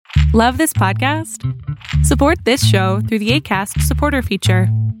Love this podcast? Support this show through the Acast supporter feature.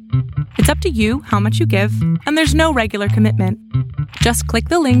 It's up to you how much you give, and there's no regular commitment. Just click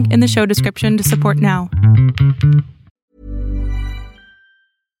the link in the show description to support now.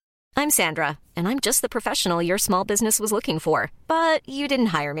 I'm Sandra, and I'm just the professional your small business was looking for. But you didn't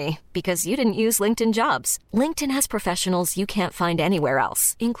hire me because you didn't use LinkedIn Jobs. LinkedIn has professionals you can't find anywhere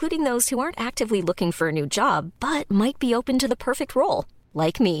else, including those who aren't actively looking for a new job, but might be open to the perfect role,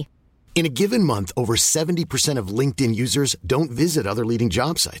 like me. In a given month, over 70% of LinkedIn users don't visit other leading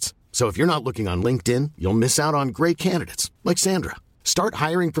job sites. So if you're not looking on LinkedIn, you'll miss out on great candidates like Sandra. Start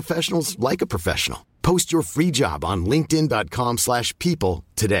hiring professionals like a professional. Post your free job on linkedin.com/people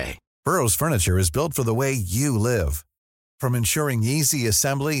today. Burrow's furniture is built for the way you live. From ensuring easy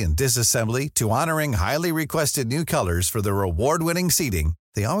assembly and disassembly to honoring highly requested new colors for their award-winning seating,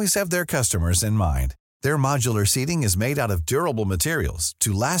 they always have their customers in mind. Their modular seating is made out of durable materials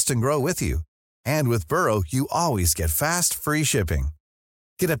to last and grow with you. And with Burrow, you always get fast, free shipping.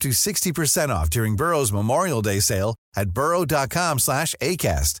 Get up to 60% off during Burrow's Memorial Day sale at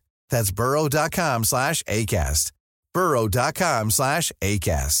burrow.com/ACAST. That's burrow.com/ACAST.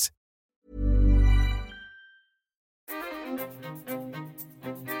 burrow.com/ACAST.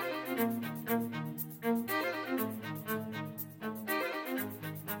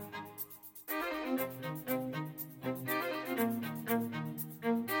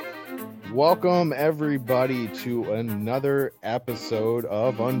 Welcome, everybody, to another episode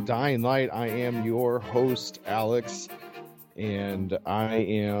of Undying Light. I am your host, Alex, and I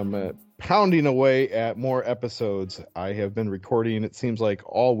am pounding away at more episodes. I have been recording, it seems like,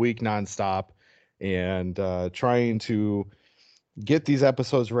 all week nonstop, and trying to get these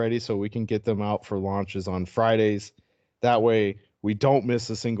episodes ready so we can get them out for launches on Fridays. That way, we don't miss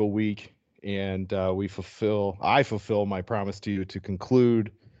a single week, and I fulfill my promise to you to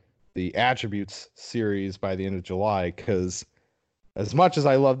conclude the Attributes series by the end of July, because as much as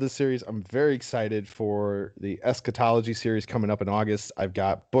I love this series, I'm very excited for the Eschatology series coming up in August. I've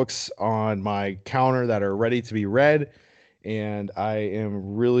got books on my counter that are ready to be read, and I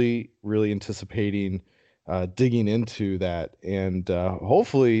am really, really anticipating digging into that. And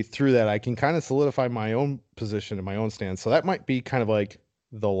hopefully through that, I can kind of solidify my own position and my own stance. So that might be kind of like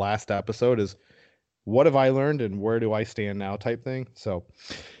the last episode is, what have I learned and where do I stand now type thing. So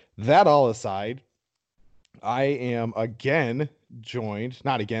that all aside, I am again joined,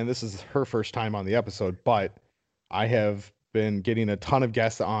 not again, this is her first time on the episode, but I have been getting a ton of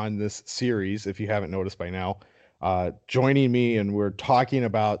guests on this series, if you haven't noticed by now, joining me, and we're talking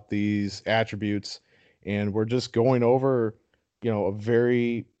about these attributes, and we're just going over, a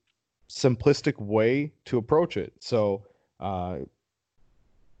very simplistic way to approach it. So I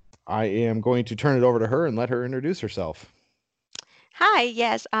am going to turn it over to her and let her introduce herself. Hi,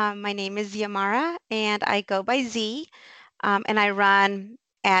 yes, my name is Yamara, and I go by Z, and I run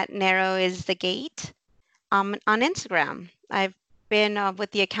at Narrow is the Gate on Instagram. I've been with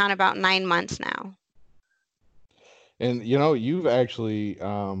the account about 9 months now. And, you've actually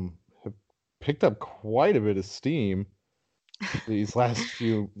have picked up quite a bit of steam these last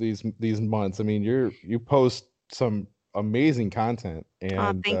these months. I mean, you post some amazing content,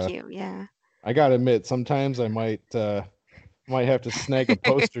 and thank you. Yeah. I gotta admit, sometimes I might have to snag a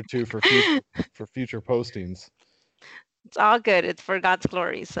post or two for future postings. It's all good. It's for God's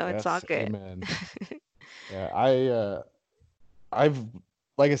glory, so yes, it's all good. Amen. Yeah, I've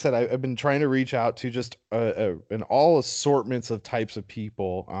like I said, I've been trying to reach out to just an all assortments of types of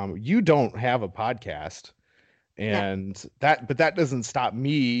people. You don't have a podcast, and that doesn't stop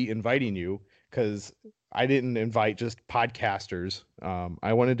me inviting you, because I didn't invite just podcasters.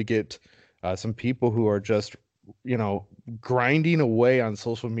 I wanted to get some people who are just grinding away on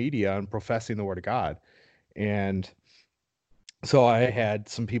social media and professing the word of God. And so I had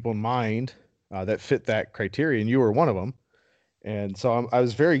some people in mind that fit that criteria, and you were one of them. And so I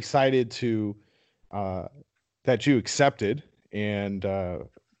was very excited to that you accepted and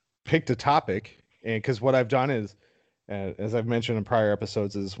picked a topic. And because what I've done is, as I've mentioned in prior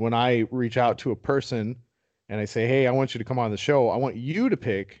episodes, is when I reach out to a person and I say, hey, I want you to come on the show, I want you to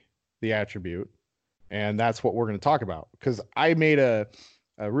pick the attribute. And that's what we're going to talk about, because I made a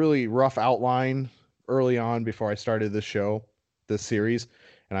really rough outline early on before I started this series,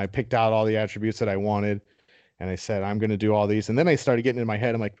 and I picked out all the attributes that I wanted, and I said, I'm going to do all these. And then I started getting in my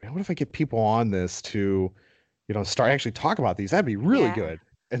head, I'm like, what if I get people on this to, start actually talk about these? That'd be really good.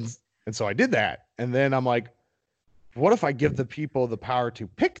 And so I did that. And then I'm like, what if I give the people the power to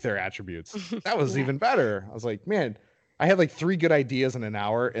pick their attributes? That was even better. I was like, man, I had like 3 good ideas in an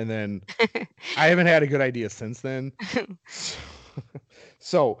hour, and then I haven't had a good idea since then.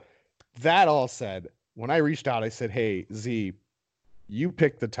 So that all said, when I reached out, I said, hey, Z, you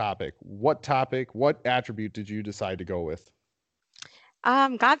picked the topic. What attribute did you decide to go with?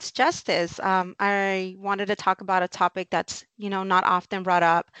 God's justice. I wanted to talk about a topic that's, not often brought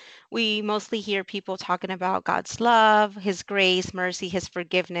up. We mostly hear people talking about God's love, His grace, mercy, His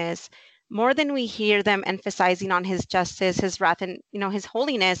forgiveness, more than we hear them emphasizing on His justice, His wrath, and, His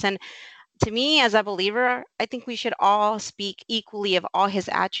holiness. And to me, as a believer, I think we should all speak equally of all His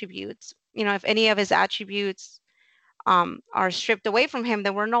attributes. If any of His attributes are stripped away from Him,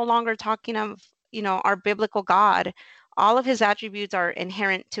 then we're no longer talking of, our biblical God. All of His attributes are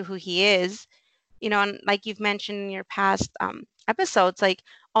inherent to who He is, and like you've mentioned in your past episodes, like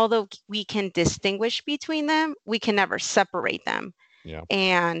although we can distinguish between them, we can never separate them. Yeah.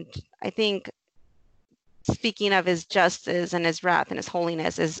 And I think speaking of His justice and His wrath and His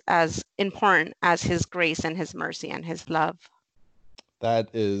holiness is as important as His grace and His mercy and His love. That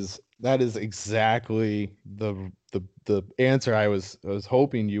is exactly the answer I was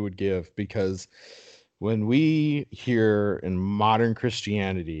hoping you would give, because when we hear in modern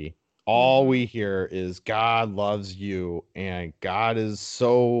Christianity, all we hear is God loves you and God is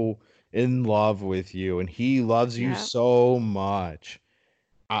so in love with you and He loves you so much.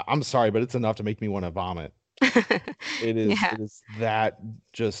 I'm sorry, but it's enough to make me want to vomit. It is that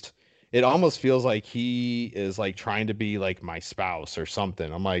just, it almost feels like He is like trying to be like my spouse or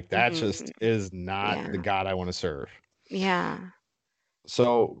something. I'm like, that just is not the God I want to serve. Yeah.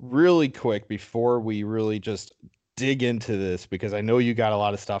 So really quick, before we really just dig into this, because I know you got a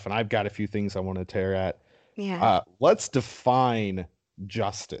lot of stuff and I've got a few things I want to tear at. Yeah. Let's define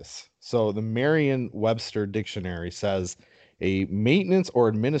justice. So the Merriam-Webster dictionary says a maintenance or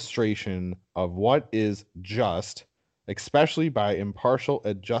administration of what is just, especially by impartial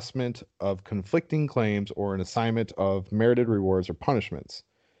adjustment of conflicting claims or an assignment of merited rewards or punishments.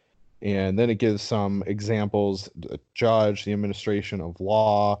 And then it gives some examples: the judge, the administration of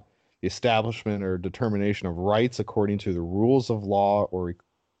law, the establishment or determination of rights according to the rules of law or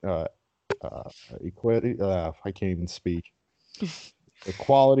equity. I can't even speak. The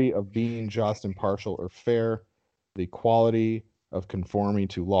quality of being just, impartial, or fair. The quality of conforming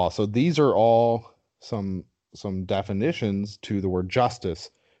to law. So these are all some definitions to the word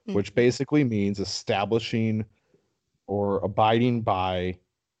justice, which basically means establishing or abiding by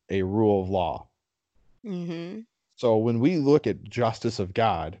a rule of law. So when we look at justice of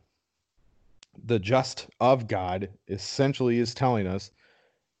God, the just of God essentially is telling us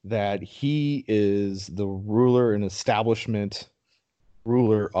that He is the ruler and establishment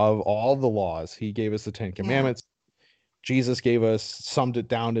ruler of all the laws. He gave us the 10 Commandments. Jesus summed it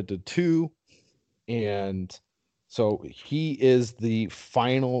down into 2. And so He is the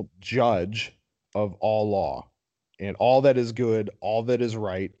final judge of all law. And all that is good, all that is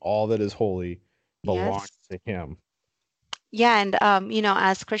right, all that is holy belongs to Him. Yeah. And,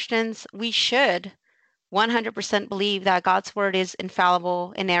 as Christians, we should 100% believe that God's word is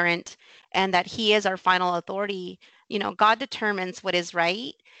infallible, inerrant, and that He is our final authority. God determines what is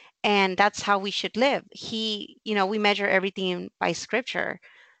right, and that's how we should live. We measure everything by Scripture.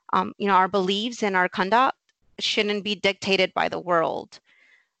 Our beliefs and our conduct shouldn't be dictated by the world.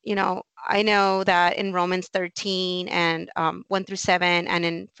 I know that in Romans 13 and 1 through 7, and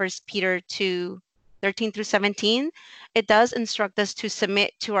in 1 Peter 2, 13 through 17, it does instruct us to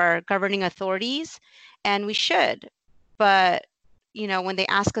submit to our governing authorities, and we should. But, when they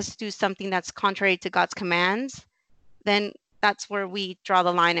ask us to do something that's contrary to God's commands, then that's where we draw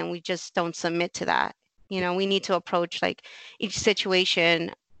the line and we just don't submit to that. We need to approach like each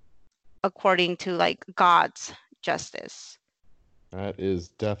situation according to like God's justice. That is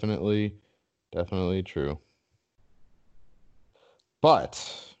definitely true.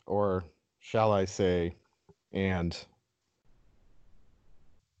 But, or shall I say, and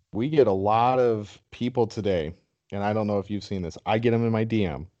we get a lot of people today, and I don't know if you've seen this, I get them in my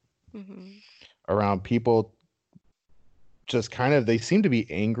DM around people just kind of, they seem to be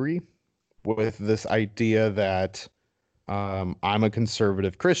angry with this idea that I'm a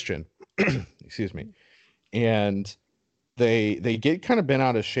conservative Christian. Excuse me. And they get kind of bent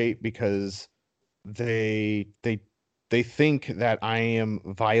out of shape because they think that I am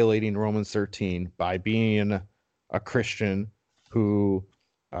violating Romans 13 by being a Christian who,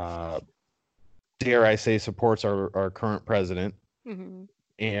 dare I say, supports our current president.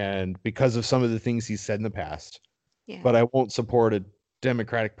 And because of some of the things he's said in the past, but I won't support a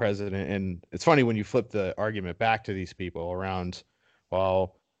Democratic president. And it's funny when you flip the argument back to these people around,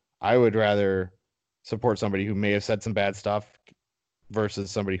 well, I would rather support somebody who may have said some bad stuff versus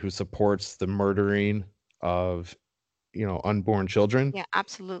somebody who supports the murdering of, unborn children. Yeah,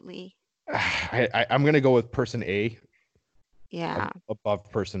 absolutely. I'm going to go with person A Yeah. above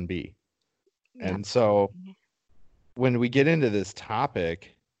person B. Yeah. And so when we get into this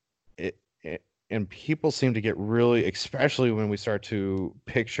topic, and people seem to get really, especially when we start to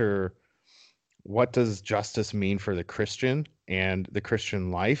picture what does justice mean for the Christian and the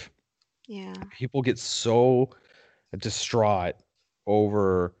Christian life, Yeah. people get so distraught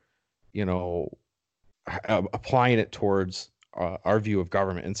over, applying it towards our view of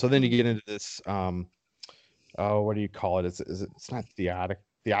government. And so then you get into this, what do you call it? It's not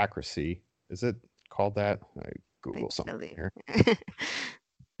theocracy. Is it called that? I Google something here.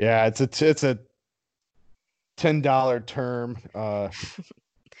 Yeah, it's a $10 term of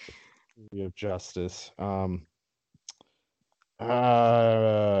justice.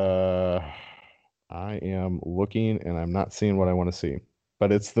 I am looking and I'm not seeing what I want to see,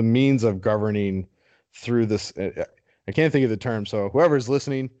 but it's the means of governing through this. I can't think of the term, so whoever's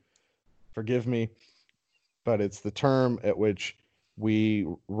listening, forgive me, but it's the term at which we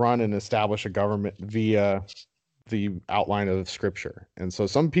run and establish a government via the outline of Scripture. And so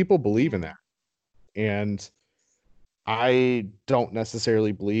some people believe in that, and I don't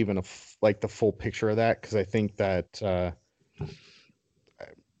necessarily believe in the full picture of that, because I think that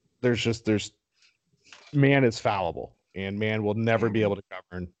there's man is fallible, and man will never be able to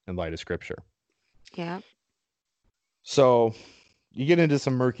govern in light of Scripture. Yeah. So you get into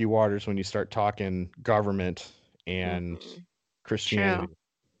some murky waters when you start talking government and Christianity. True.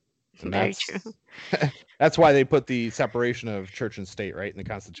 And very true. That's why they put the separation of church and state right in the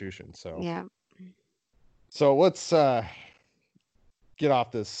Constitution. So yeah. So let's get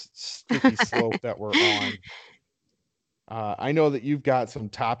off this sticky slope that we're on. I know that you've got some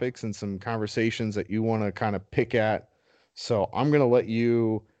topics and some conversations that you want to kind of pick at. So I'm going to let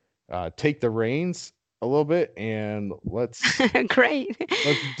you take the reins a little bit, and let's great.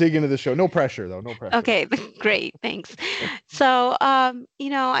 Let's dig into the show. No pressure though. No pressure. Okay, great. Thanks. So,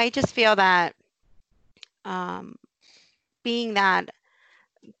 I just feel that being that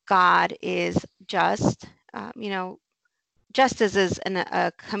God is just, justice is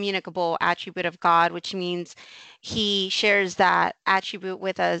a communicable attribute of God, which means he shares that attribute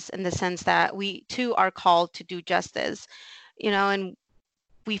with us in the sense that we too are called to do justice, and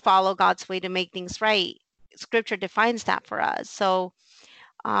we follow God's way to make things right. Scripture defines that for us. So,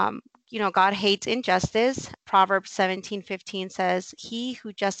 God hates injustice. Proverbs 17:15 says, "He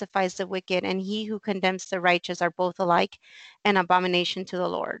who justifies the wicked and he who condemns the righteous are both alike an abomination to the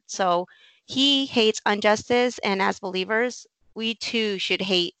Lord." So he hates injustice, and as believers, we too should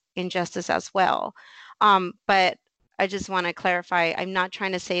hate injustice as well. But I just want to clarify, I'm not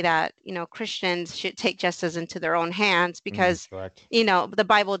trying to say that, Christians should take justice into their own hands, because, the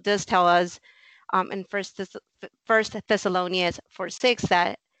Bible does tell us in First Thessalonians 4:6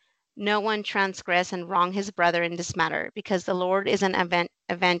 that no one transgress and wrong his brother in this matter, because the Lord is an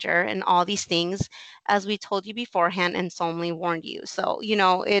avenger in all these things, as we told you beforehand and solemnly warned you. So,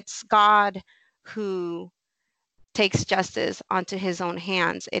 it's God who takes justice onto his own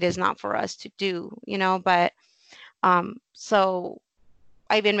hands. It is not for us to do, but so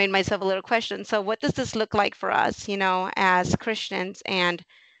I even made myself a little question. So what does this look like for us, as Christians and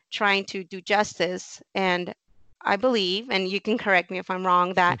trying to do justice? And I believe, and you can correct me if I'm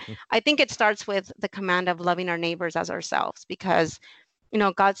wrong, that I think it starts with the command of loving our neighbors as ourselves, because,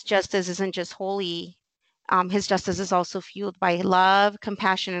 God's justice isn't just holy. His justice is also fueled by love,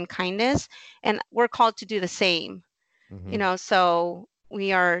 compassion, and kindness. And we're called to do the same, so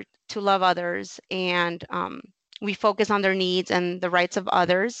we are to love others, and we focus on their needs and the rights of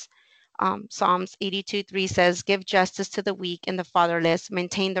others. Psalms 82:3 says, "Give justice to the weak and the fatherless,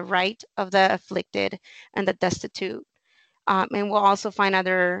 maintain the right of the afflicted and the destitute." And we'll also find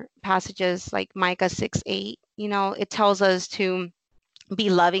other passages like Micah 6:8. It tells us to be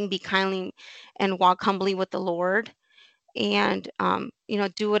loving, be kindly, and walk humbly with the Lord, and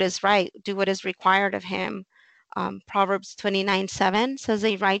do what is right, do what is required of him. Proverbs 29:7 says,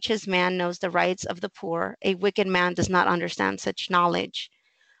 "A righteous man knows the rights of the poor. A wicked man does not understand such knowledge."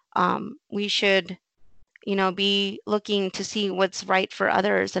 We should, be looking to see what's right for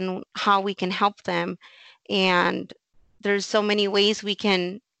others and how we can help them. And there's so many ways we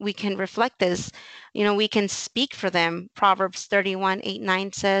can reflect this. We can speak for them. Proverbs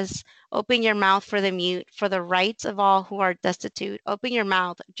 31:8-9 says, "Open your mouth for the mute, for the rights of all who are destitute. Open your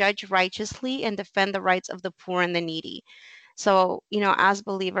mouth, judge righteously, and defend the rights of the poor and the needy." So, as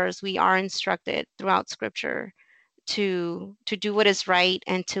believers, we are instructed throughout Scripture to do what is right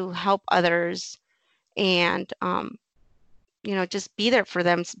and to help others, and just be there for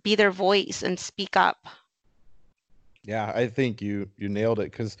them, be their voice and speak up. Yeah, I think you nailed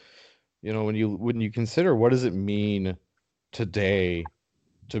it, because when you consider what does it mean today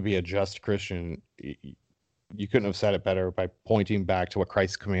to be a just Christian, you couldn't have said it better by pointing back to what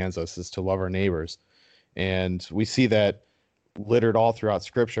Christ commands us, is to love our neighbors. And we see that littered all throughout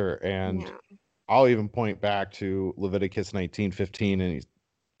Scripture. And I'll even point back to Leviticus 19:15, and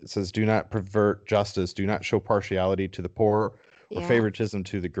it says, "Do not pervert justice, do not show partiality to the poor or favoritism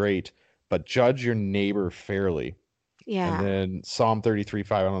to the great, but judge your neighbor fairly." Yeah. And then Psalm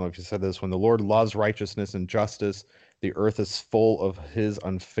 33:5, I don't know if you said this, "When the Lord loves righteousness and justice, the earth is full of his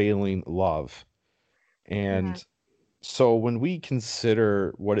unfailing love." And so when we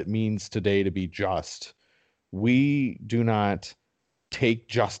consider what it means today to be just, we do not take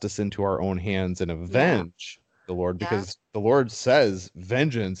justice into our own hands and avenge the Lord, because the Lord says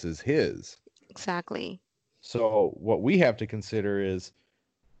vengeance is his. Exactly. So what we have to consider is,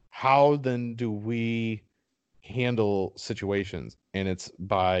 how then do we handle situations? And it's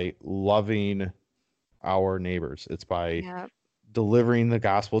by loving our neighbors. It's by delivering the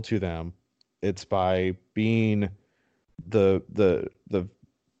gospel to them. It's by being the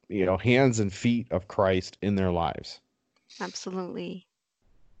hands and feet of Christ in their lives. Absolutely.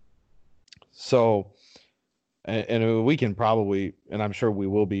 So, and we can probably, and I'm sure we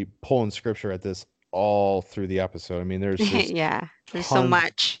will be, pulling Scripture at this all through the episode. I mean, there's just there's so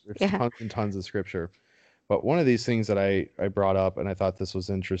much. There's tons and tons of Scripture. But one of these things that I brought up, and I thought this was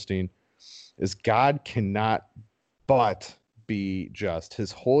interesting, is God cannot but be just.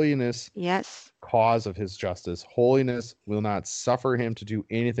 His holiness, cause of his justice, holiness will not suffer him to do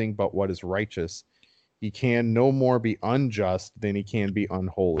anything but what is righteous. He can no more be unjust than he can be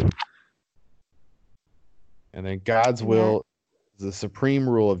unholy. And then God's will is the supreme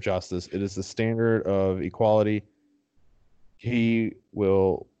rule of justice. It is the standard of equality. His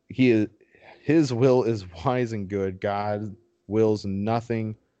will is wise and good. God wills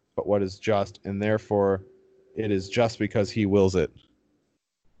nothing but what is just, and therefore it is just because he wills it.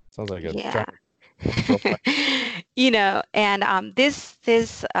 Sounds like a and this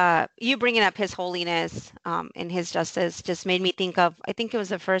you bringing up his holiness and his justice just made me think of, I think it was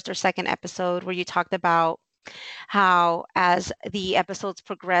the first or second episode where you talked about how as the episodes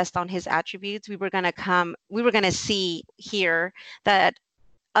progressed on his attributes, we were going to hear that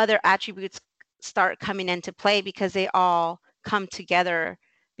other attributes start coming into play, because they all come together,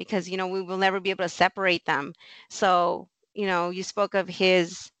 because we will never be able to separate them. So you spoke of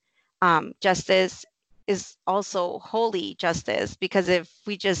his justice is also holy justice, because if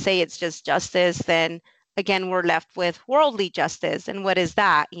we just say it's just justice, then again we're left with worldly justice, and what is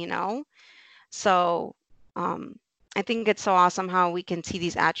that? So I think it's so awesome how we can see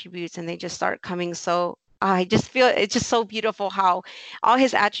these attributes and they just start coming. So I just feel it's just so beautiful how all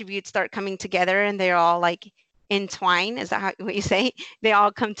his attributes start coming together, and they're all like entwined. Is that what you say? They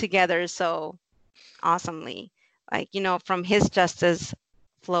all come together so awesomely. Like, from his justice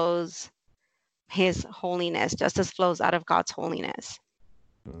flows his holiness. Justice flows out of God's holiness.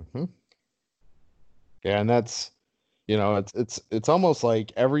 Mm-hmm. Yeah, and that's, it's almost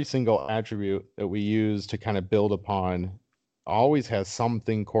like every single attribute that we use to kind of build upon always has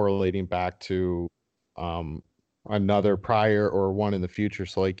something correlating back to another prior or one in the future.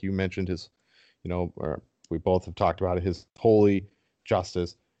 So like you mentioned his, or we both have talked about it, his holy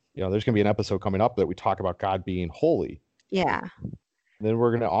justice. There's going to be an episode coming up that we talk about God being holy. Yeah. Then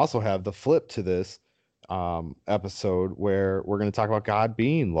we're going to also have the flip to this episode where we're going to talk about God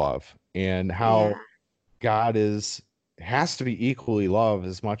being love, and how God has to be equally love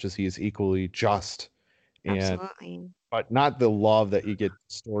as much as he is equally just. Absolutely. But not the love that you get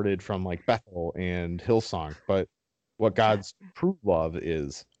distorted from like Bethel and Hillsong, but what God's true love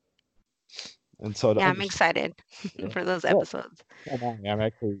is. And so I'm excited for those episodes.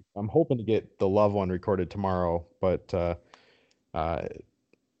 I'm hoping to get the love one recorded tomorrow, but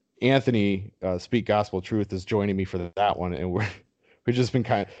Anthony, Speak Gospel Truth, is joining me for that one, and we've just been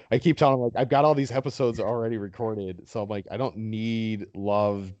I keep telling him, like, I've got all these episodes already recorded, so I'm like, I don't need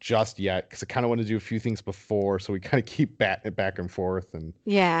love just yet, because I kind of want to do a few things before, so we kind of keep back and forth. And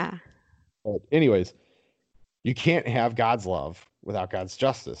but anyways, you can't have God's love without God's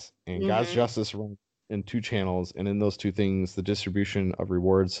justice, and God's justice runs in two channels, and in those two things, the distribution of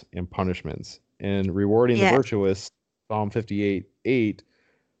rewards and punishments. And rewarding the virtuous, Psalm 58:8,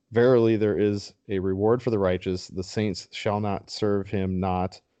 verily there is a reward for the righteous. The saints shall not serve him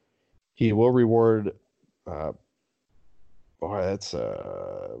not. He will reward. That's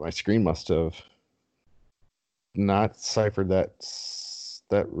my screen must have not ciphered that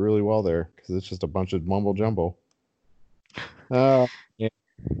really well there, because it's just a bunch of mumble jumble.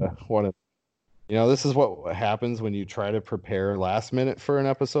 This is what happens when you try to prepare last minute for an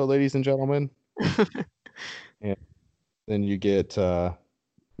episode, ladies and gentlemen. And then you get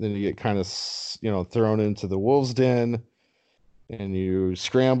kind of thrown into the wolves den, and you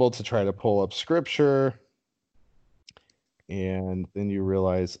scramble to try to pull up scripture, and then you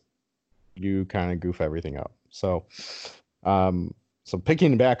realize you kind of goof everything up. So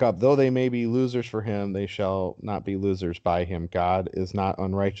picking back up, though they may be losers for him, they shall not be losers by him. God is not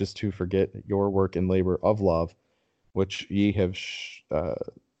unrighteous to forget your work and labor of love, which ye have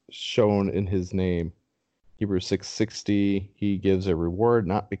shown in his name. Hebrews 6:60, he gives a reward,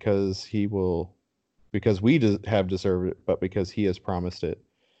 not because we have deserved it, but because he has promised it.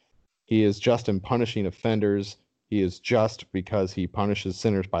 He is just in punishing offenders. He is just because he punishes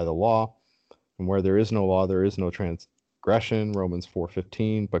sinners by the law. And where there is no law, there is no transgression. Romans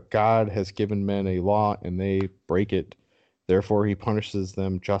 4:15. But God has given men a law, and they break it. Therefore, he punishes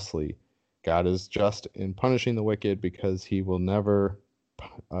them justly. God is just in punishing the wicked, because he never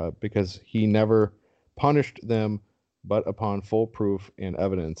punished them, but upon full proof and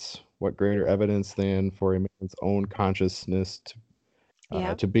evidence. What greater evidence than for a man's own consciousness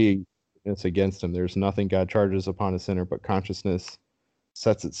to be it's against him? There's nothing God charges upon a sinner, but consciousness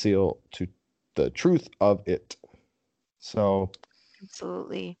sets its seal to the truth of it. So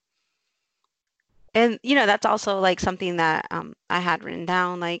Absolutely. And that's also like something that I had written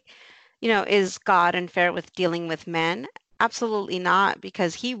down, like, is God unfair with dealing with men? Absolutely not,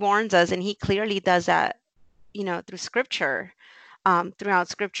 because he warns us, and he clearly does that, through scripture. Throughout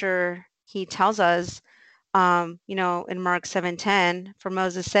scripture, he tells us, in Mark 7:10, for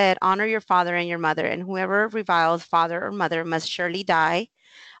Moses said, honor your father and your mother, and whoever reviles father or mother must surely die.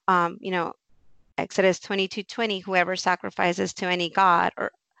 Exodus 22:20, whoever sacrifices to any god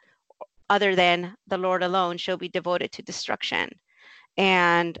or other than the Lord alone shall be devoted to destruction.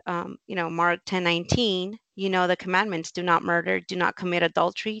 And, Mark 10:19, the commandments: do not murder, do not commit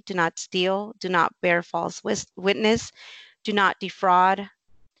adultery, do not steal, do not bear false witness, do not defraud,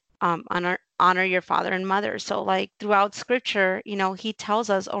 honor your father and mother. So like throughout scripture, he tells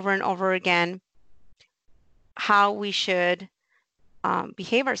us over and over again how we should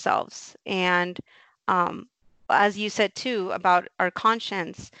behave ourselves. And as you said too about our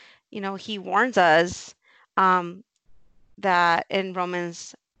conscience, he warns us that in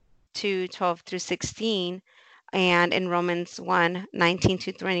Romans 2:12-16 and in Romans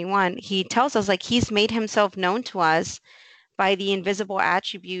 1:19-21, he tells us like he's made himself known to us by the invisible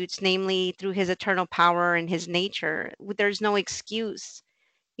attributes, namely through his eternal power and his nature. There's no excuse.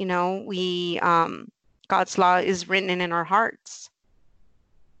 God's law is written in our hearts.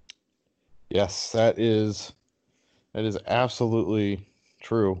 Yes, that is absolutely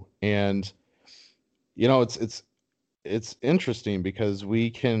true. And it's interesting because we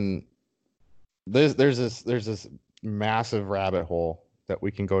can there's this massive rabbit hole that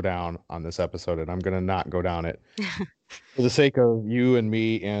we can go down on this episode, and I'm going to not go down it for the sake of you and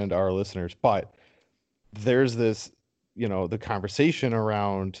me and our listeners. But there's this, the conversation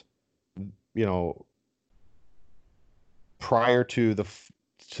around, prior to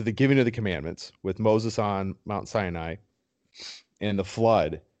the giving of the commandments with Moses on Mount Sinai and the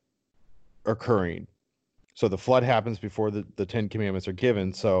flood occurring. So the flood happens before the 10 commandments are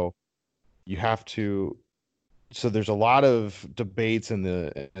given. So there's a lot of debates in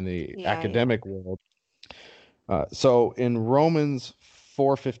the academic world. So in Romans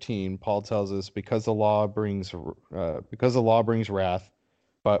 4:15, Paul tells us, because the law brings wrath,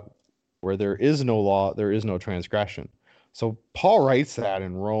 but where there is no law, there is no transgression. So Paul writes that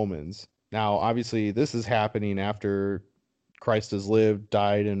in Romans. Now, obviously, this is happening after Christ has lived,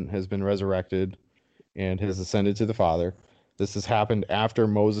 died, and has been resurrected and has ascended to the Father. This has happened after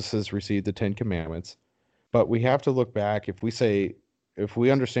Moses has received the 10 commandments. But we have to look back. If we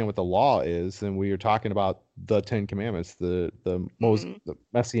understand what the law is, then we are talking about the 10 commandments, the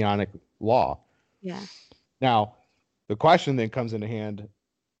messianic law. Yeah. Now, the question then comes into hand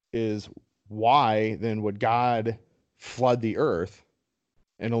is, why then would God flood the earth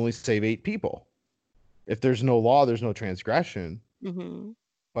and only save 8 people? If there's no law, there's no transgression. Mm-hmm.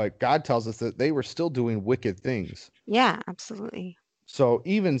 But God tells us that they were still doing wicked things. Yeah, absolutely. So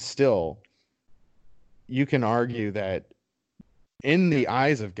even still, you can argue that in the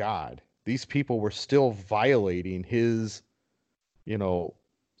eyes of God, these people were still violating his,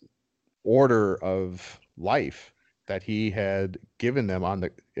 order of life that he had given them on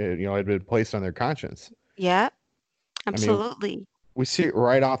the, had been placed on their conscience. Yeah, absolutely. I mean, we see it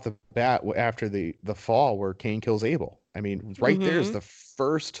right off the bat after the fall where Cain kills Abel. I mean, right there is the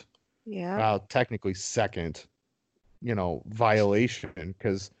first, technically second, violation,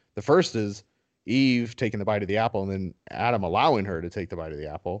 because the first is Eve taking the bite of the apple and then Adam allowing her to take the bite of the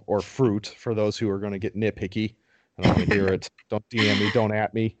apple, or fruit for those who are going to get nitpicky. I don't want to hear it. Don't DM me. Don't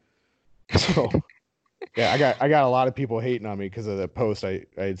at me. So yeah, I got a lot of people hating on me because of the post I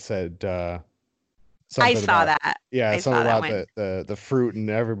had said. I saw that. Yeah, something about the fruit, and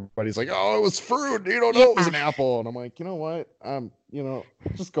everybody's like, "Oh, it was fruit. You don't know it was an apple." And I'm like, you know what?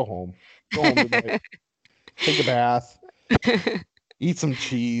 Just go home. Go home tonight. Take a bath. Eat some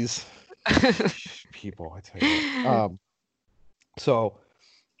cheese. People, I tell you. So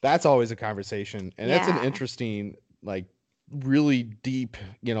that's always a conversation, and that's an interesting, like, really deep,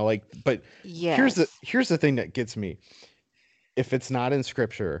 but here's the thing that gets me. If it's not in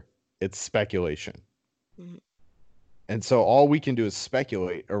scripture, it's speculation. Mm-hmm. And so all we can do is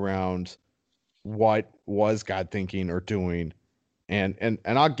speculate around what was God thinking or doing. And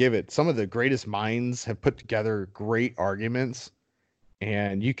I'll give it, some of the greatest minds have put together great arguments,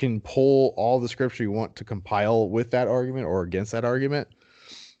 and you can pull all the scripture you want to compile with that argument or against that argument.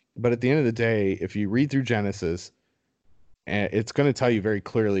 But at the end of the day, if you read through Genesis, it's going to tell you very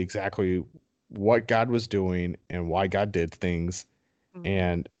clearly exactly what God was doing and why God did things.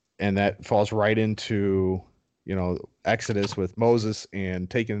 Mm-hmm. And that falls right into, Exodus with Moses and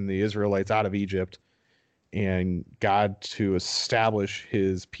taking the Israelites out of Egypt and God to establish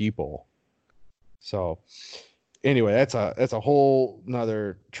his people. So anyway, that's a whole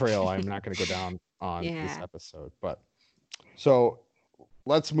nother trail I'm not going to go down on this episode. But so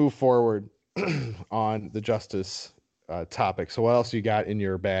let's move forward on the justice topic. So what else you got in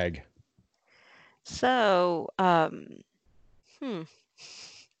your bag? So, hold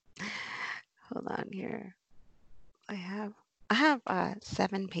on here. I have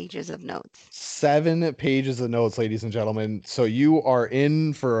 7 pages of notes. 7 pages of notes, ladies and gentlemen. So you are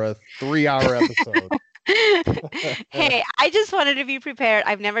in for a 3-hour episode. Hey, I just wanted to be prepared.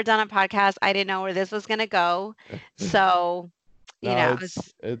 I've never done a podcast. I didn't know where this was going to go. So,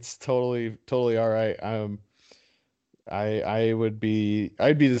 it's totally all right. I'd be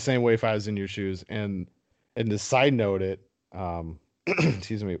the same way if I was in your shoes. And to side note it,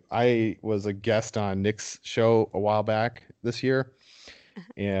 excuse me, I was a guest on Nick's show a while back this year,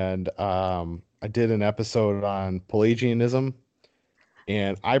 and I did an episode on Pelagianism,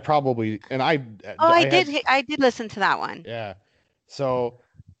 and I did listen to that one. Yeah, so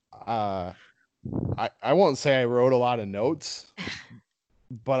I won't say I wrote a lot of notes,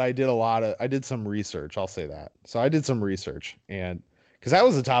 but I did some research. I'll say that. So I did some research, and because that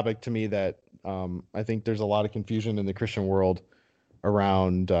was a topic to me that I think there's a lot of confusion in the Christian world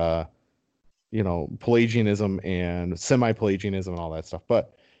around Pelagianism and semi-Pelagianism and all that stuff.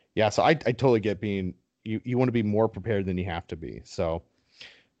 But yeah, so I totally get being you want to be more prepared than you have to be. So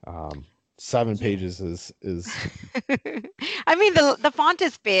 7 pages is I mean, the font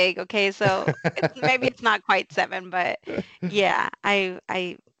is big, okay, so maybe it's not quite 7, but yeah,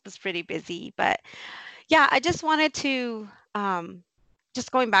 I was pretty busy. But yeah, I just wanted to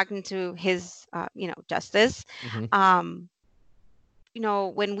just going back into his justice. Mm-hmm.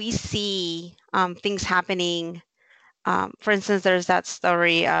 When we see things happening, for instance, there's that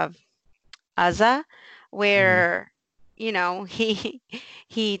story of Uzzah where he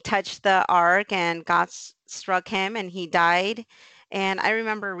touched the ark and God struck him and he died. And I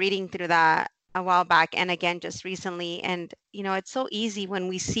remember reading through that a while back and again just recently. And it's so easy when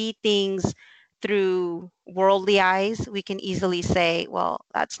we see things through worldly eyes, we can easily say, well,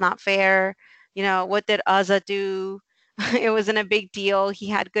 that's not fair. What did Uzzah do? It wasn't a big deal. He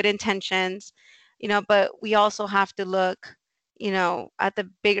had good intentions, but we also have to look, at the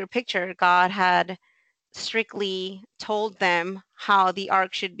bigger picture. God had strictly told them how the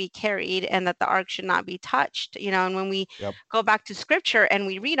ark should be carried and that the ark should not be touched, and when we go back to scripture and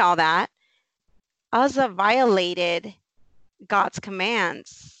we read all that, Uzzah violated God's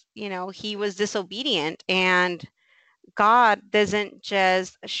commands. He was disobedient, and God doesn't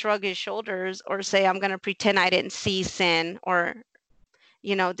just shrug his shoulders or say, I'm going to pretend I didn't see sin or,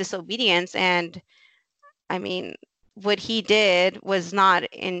 disobedience. And I mean, what he did was not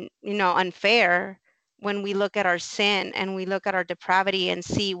unfair when we look at our sin and we look at our depravity and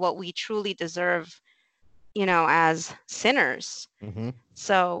see what we truly deserve, as sinners. Mm-hmm.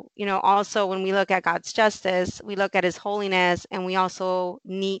 So, also when we look at God's justice, we look at his holiness, and we also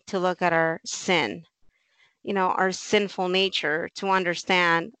need to look at our sin. Our sinful nature to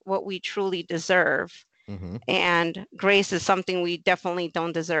understand what we truly deserve. Mm-hmm. And grace is something we definitely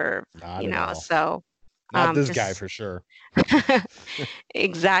don't deserve, so. Not this guy for sure.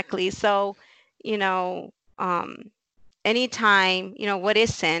 Exactly. So, anytime, what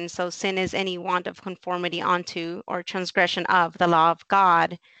is sin? So sin is any want of conformity onto or transgression of the law of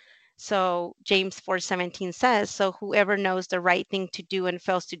God. So James 4:17 says, so whoever knows the right thing to do and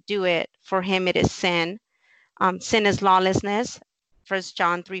fails to do it, for him it is sin. Sin is lawlessness. 1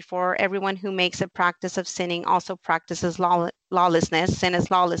 John 3:4, everyone who makes a practice of sinning also practices lawlessness. Sin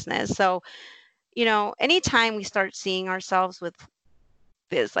is lawlessness. So, anytime we start seeing ourselves with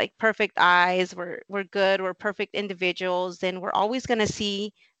this like perfect eyes, we're good, we're perfect individuals, then we're always going to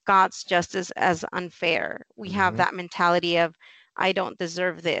see God's justice as unfair. We have that mentality of, I don't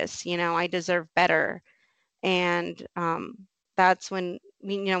deserve this, I deserve better. And that's when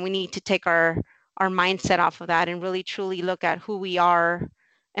we need to take our mindset off of that and really truly look at who we are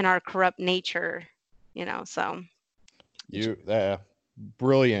and our corrupt nature, so.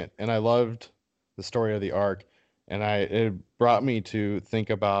 Brilliant. And I loved the story of the ark. And it brought me to think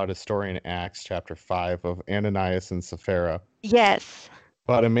about a story in Acts chapter 5 of Ananias and Sapphira. Yes.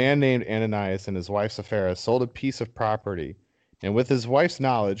 But a man named Ananias and his wife Sapphira sold a piece of property. And with his wife's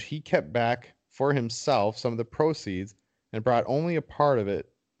knowledge, he kept back for himself some of the proceeds and brought only a part of it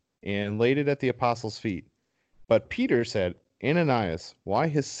and laid it at the apostles' feet. But Peter said, Ananias, why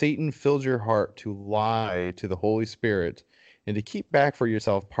has Satan filled your heart to lie to the Holy Spirit and to keep back for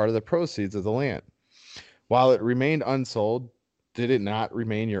yourself part of the proceeds of the land? While it remained unsold, did it not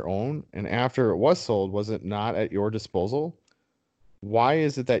remain your own? And after it was sold, was it not at your disposal? Why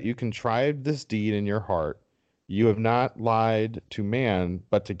is it that you contrived this deed in your heart? You have not lied to man,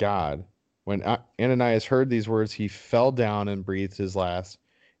 but to God. When Ananias heard these words, he fell down and breathed his last,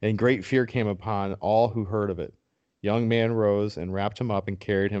 and great fear came upon all who heard of it. Young man rose and wrapped him up and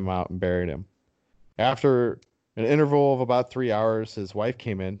carried him out and buried him. After an interval of about 3 hours, his wife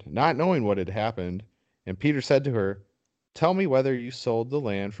came in, not knowing what had happened. And Peter said to her, tell me whether you sold the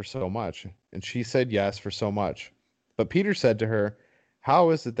land for so much. And she said, yes, for so much. But Peter said to her,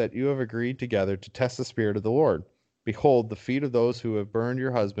 how is it that you have agreed together to test the Spirit of the Lord? Behold, the feet of those who have buried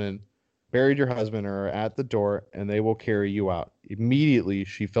your husband are at the door, and they will carry you out. Immediately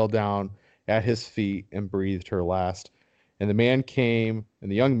she fell down at his feet and breathed her last. And the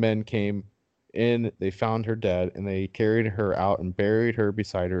young men came in, they found her dead, and they carried her out and buried her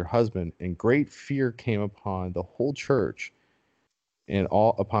beside her husband. And great fear came upon the whole church and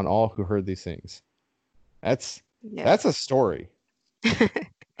upon all who heard these things. That's a story.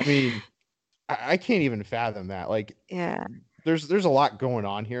 I mean, I can't even fathom that. Like, yeah, there's a lot going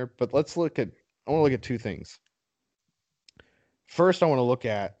on here, but I want to look at two things. First, I want to look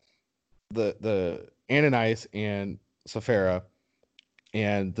at the Ananias and Sapphira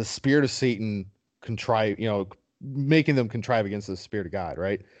and the spirit of Satan making them contrive against the Spirit of God,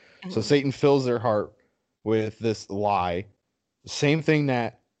 right? Mm-hmm. So Satan fills their heart with this lie. Same thing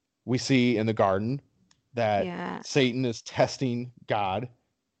that we see in the garden, that Satan is testing God.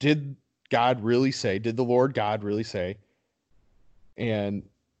 Did God really say? Did the Lord God really say? And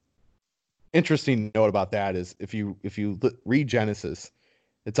interesting note about that is if you read Genesis,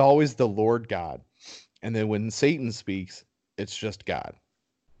 it's always the Lord God. And then when Satan speaks, it's just God.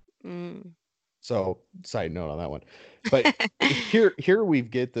 So side note on that one. But here we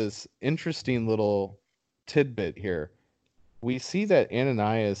get this interesting little tidbit here. We see that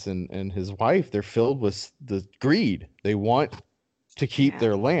Ananias and his wife, they're filled with the greed. They want to keep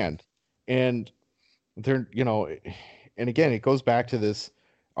their land. And they're, and again, it goes back to this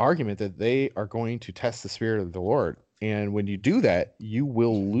argument that they are going to test the Spirit of the Lord. And when you do that, you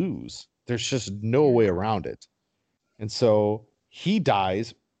will lose. There's just no way around it. And so he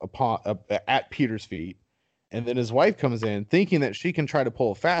dies at Peter's feet. And then his wife comes in thinking that she can try to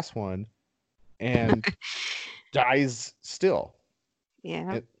pull a fast one and dies still.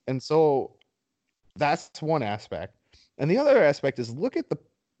 Yeah. And so that's one aspect. And the other aspect is look at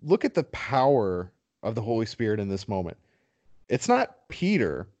the power of the Holy Spirit in this moment. It's not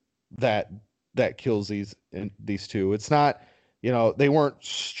Peter that kills these two. It's not, they weren't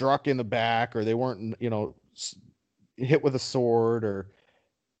struck in the back, or they weren't, hit with a sword, or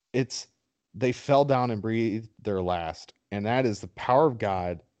they fell down and breathed their last. And that is the power of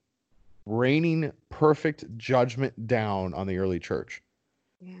God raining perfect judgment down on the early church.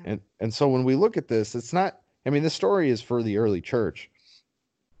 Yeah. And so when we look at this, it's not, this story is for the early church.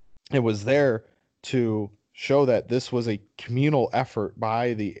 It was there to show that this was a communal effort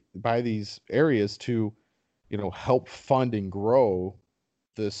by these areas to, help fund and grow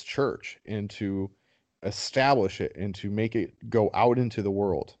this church and to establish it and to make it go out into the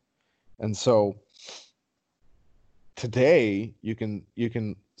world. And so today you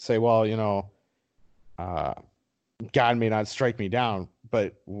can say, well, God may not strike me down,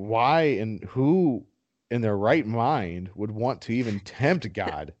 but why and who in their right mind would want to even tempt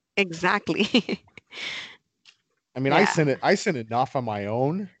God? Exactly. I sin enough on my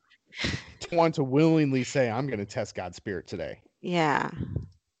own to want to willingly say, I'm going to test God's spirit today. Yeah.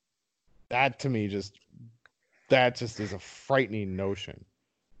 That to me that just is a frightening notion,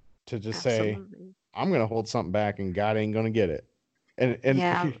 to just say, Absolutely. I'm going to hold something back and God ain't going to get it. And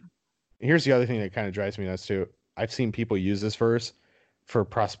Yeah. here's the other thing that kind of drives me nuts too. I've seen people use this verse for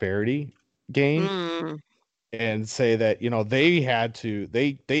prosperity gain Mm. and say that,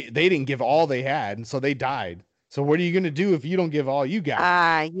 they didn't give all they had, and so they died. So what are you going to do if you don't give all you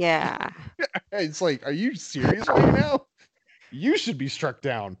got? Yeah. It's like, are you serious right now? You should be struck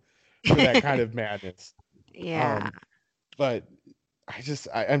down for that kind of madness. Yeah. But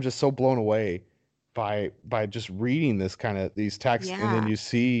I'm just so blown away by just reading these texts, and then Yeah. you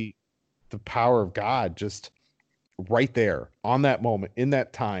see the power of God just right there on that moment, in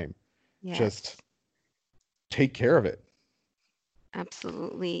that time, just Yes. take care of it.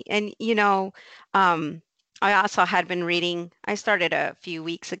 Absolutely. And I also had been reading, I started a few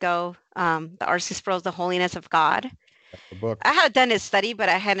weeks ago, the R.C. Sproul's The Holiness of God. The book. I had done his study, but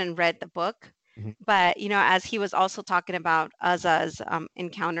I hadn't read the book. Mhm. But as he was also talking about Uzzah's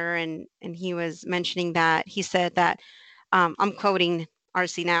encounter, and he was mentioning that, he said that, I'm quoting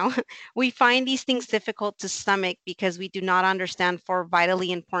RC now, we find these things difficult to stomach because we do not understand four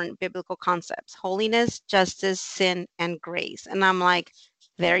vitally important biblical concepts: holiness, justice, sin, and grace. And I'm like,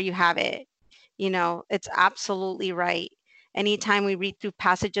 there you have it. It's absolutely right. Anytime we read through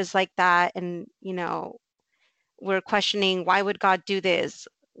passages like that, and we're questioning, why would God do this?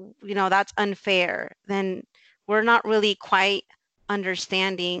 That's unfair. Then we're not really quite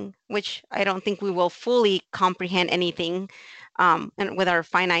understanding, which I don't think we will fully comprehend anything, and with our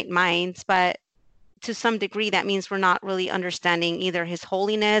finite minds, but to some degree, that means we're not really understanding either his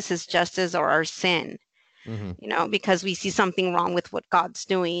holiness, his justice, or our sin. Because we see something wrong with what God's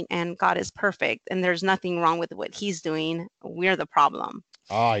doing, and God is perfect, and there's nothing wrong with what he's doing. We're the problem.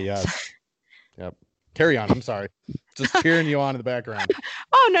 Ah, yes. Yep. Carry on. I'm sorry. Just cheering you on in the background.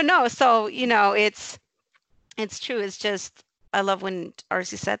 Oh, no. So, it's true. It's just, I love when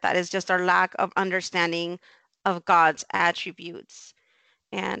RC said that. It's just our lack of understanding of God's attributes.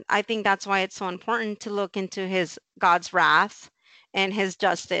 And I think that's why it's so important to look into God's wrath and his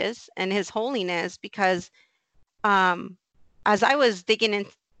justice and his holiness, because as I was digging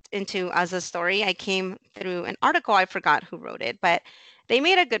into Uzzah's story, I came through an article. I forgot who wrote it, but they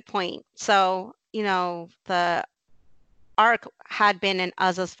made a good point. So, the ark had been in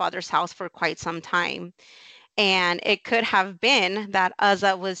Uzzah's father's house for quite some time. And it could have been that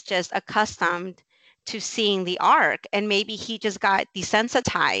Uzzah was just accustomed to seeing the ark, and maybe he just got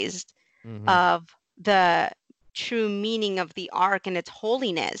desensitized of the true meaning of the ark and its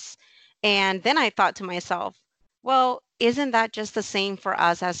holiness. And then I thought to myself, well, isn't that just the same for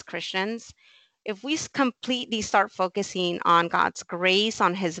us as Christians? If we completely start focusing on God's grace,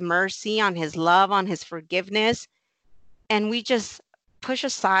 on his mercy, on his love, on his forgiveness, and we just push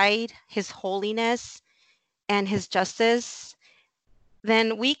aside his holiness and his justice,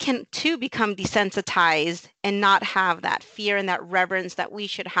 then we can too become desensitized and not have that fear and that reverence that we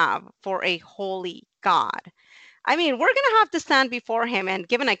should have for a holy God. I mean, we're going to have to stand before him and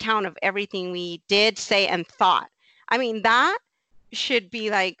give an account of everything we did, say, and thought. I mean, that should be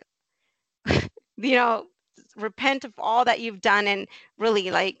like, repent of all that you've done and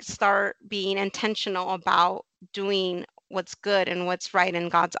really like start being intentional about doing what's good and what's right in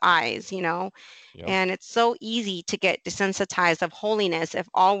God's eyes. Yep. And it's so easy to get desensitized of holiness if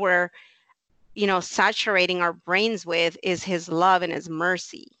all we're, saturating our brains with is his love and his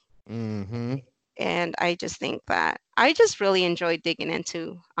mercy. Mm-hmm. And I just think that I just really enjoyed digging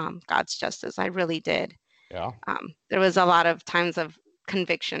into God's justice. I really did. Yeah. There was a lot of times of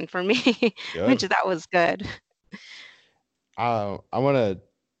conviction for me, which that was good. I want to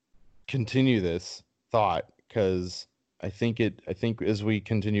continue this thought, because I think as we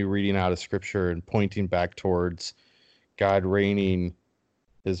continue reading out of scripture and pointing back towards God raining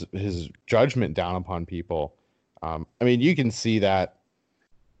his judgment down upon people, I mean, you can see that,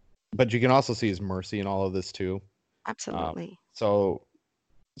 but you can also see his mercy in all of this too. Absolutely. So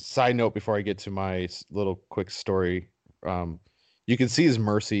side note, before I get to my little quick story, you can see his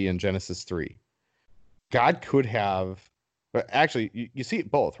mercy in Genesis 3. God could have, but actually you see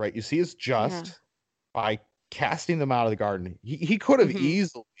it both, right? You see his just by casting them out of the garden. He could have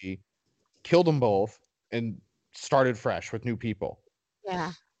easily killed them both and started fresh with new people.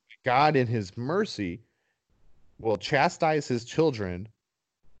 Yeah. God in his mercy will chastise his children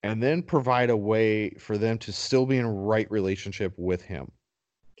and then provide a way for them to still be in right relationship with him.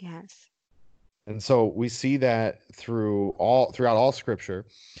 Yes. And so we see that throughout all scripture.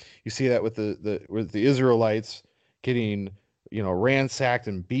 You see that with the Israelites getting ransacked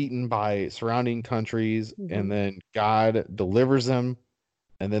and beaten by surrounding countries, Mhm. and then God delivers them,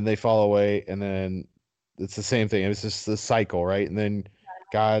 and then they fall away, and then it's the same thing. It's just the cycle, right? And then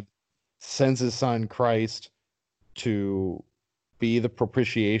God sends his son Christ to be the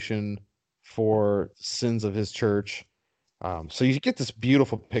propitiation for sins of his church. So you get this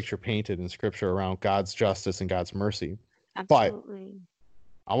beautiful picture painted in scripture around God's justice and God's mercy. But Absolutely.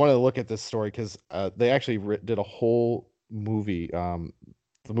 I want to look at this story because they actually did a whole movie. The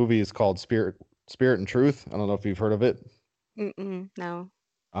movie is called Spirit and Truth. I don't know if you've heard of it. No.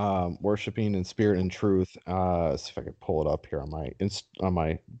 Worshiping in Spirit and Truth. See if I can pull it up here on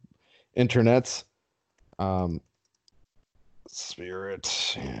my internets.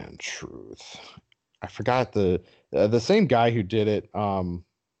 Spirit and Truth. I forgot the same guy who did it.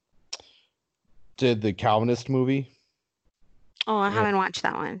 Did the Calvinist movie. Oh, I Yeah. haven't watched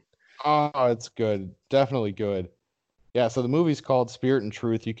that one. Oh, it's good. Definitely good. Yeah, so the movie's called Spirit and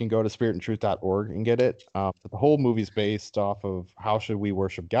Truth. You can go to spiritandtruth.org and get it. But the whole movie's based off of how should we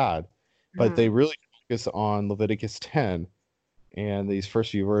worship God. But they really focus on Leviticus 10 and these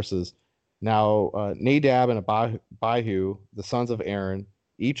first few verses. Now, Nadab and Abihu, the sons of Aaron,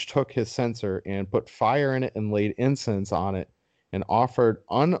 each took his censer and put fire in it and laid incense on it and offered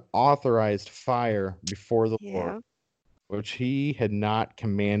unauthorized fire before the Lord, which he had not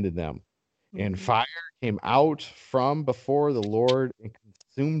commanded them. And fire came out from before the Lord and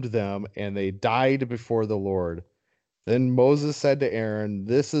consumed them, and they died before the Lord. Then Moses said to Aaron,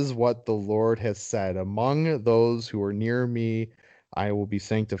 "This is what the Lord has said. Among those who are near me, I will be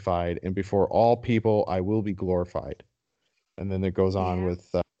sanctified, and before all people, I will be glorified." And then it goes on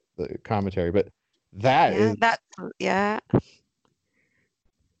with the commentary. But that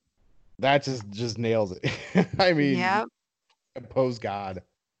just nails it. I mean, oppose God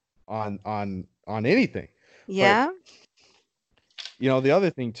on anything. Yeah. But, the other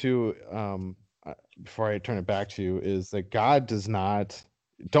thing too, before I turn it back to you, is that God does not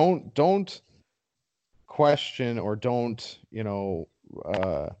don't question or don't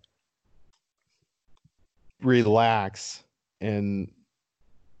relax in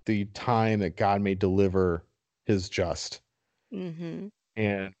the time that God may deliver his just.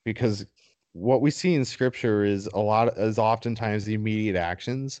 And because what we see in scripture is oftentimes the immediate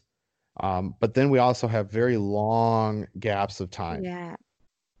actions. But then we also have very long gaps of time. Yeah.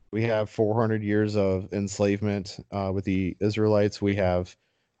 We have 400 years of enslavement with the Israelites. We have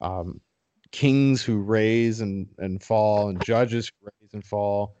kings who raise and fall, and judges who raise and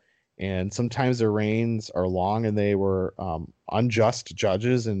fall. And sometimes their reigns are long, and they were unjust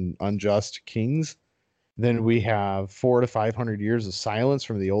judges and unjust kings. Then we have 400 to 500 years of silence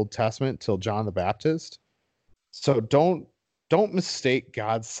from the Old Testament till John the Baptist. So don't mistake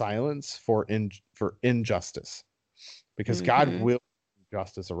God's silence for injustice, because God will bring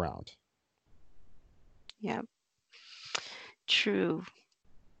justice around. Yeah. True.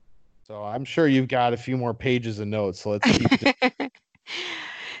 So I'm sure you've got a few more pages of notes. So let's keep it.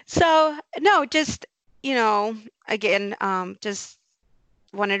 So no, just again, just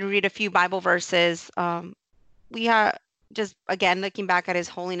wanted to read a few Bible verses. We have just again looking back at his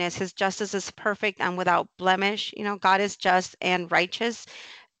holiness. His justice is perfect and without blemish. God is just and righteous.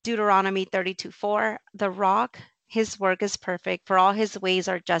 Deuteronomy 32:4. The rock, his work is perfect, for all his ways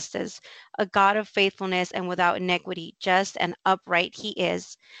are justice. A God of faithfulness and without iniquity, just and upright he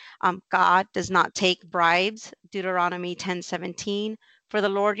is. God does not take bribes. Deuteronomy 10:17. For the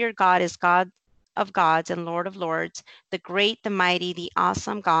Lord your God is God of gods and Lord of lords, the great, the mighty, the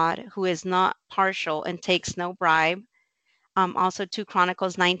awesome God, who is not partial and takes no bribe. Also 2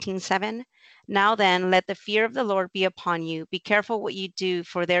 Chronicles 19:7. Now then, let the fear of the Lord be upon you. Be careful what you do,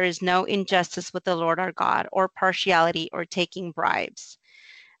 for there is no injustice with the Lord our God, or partiality, or taking bribes.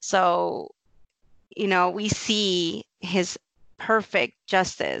 So, we see his perfect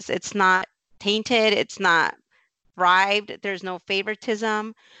justice. It's not tainted. It's not bribed. There's no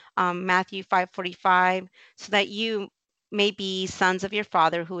favoritism. Matthew 5:45, so that you may be sons of your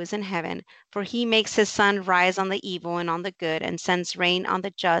Father who is in heaven, for he makes his sun rise on the evil and on the good, and sends rain on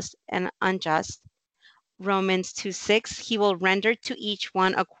the just and unjust. Romans 2:6, he will render to each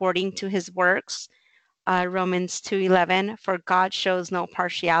one according to his works. Romans 2:11, for God shows no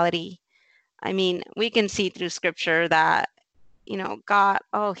partiality. I mean, we can see through scripture that God,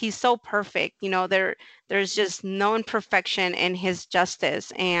 he's so perfect. There's just no imperfection in his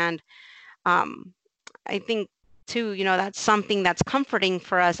justice. And I think too, that's something that's comforting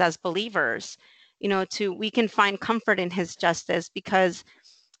for us as believers, we can find comfort in his justice, because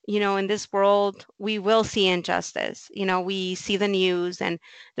in this world we will see injustice. We see the news, and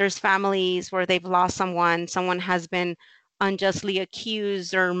there's families where they've lost someone has been unjustly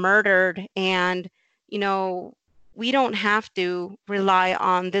accused or murdered. And, we don't have to rely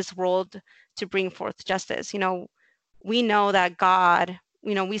on this world to bring forth justice. We know that God,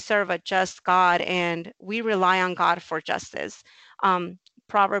 we serve a just God, and we rely on God for justice. Um,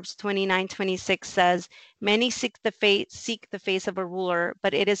 Proverbs 29:26 says, many seek the face of a ruler,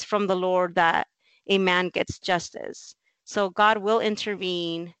 but it is from the Lord that a man gets justice. So God will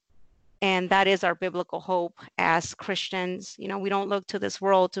intervene, and that is our biblical hope as Christians. We don't look to this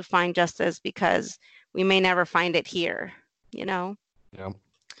world to find justice because we may never find it here, Yeah.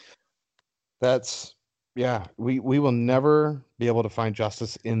 That's, we will never be able to find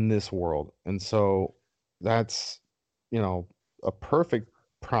justice in this world. And so that's, a perfect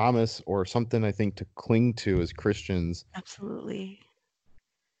promise, or something I think to cling to as Christians. Absolutely.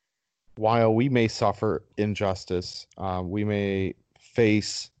 While we may suffer injustice, we may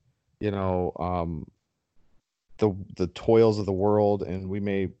face, the toils of the world, and we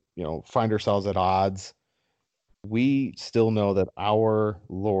may, find ourselves at odds. We still know that our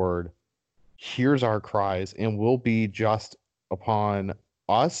Lord hears our cries and will be just upon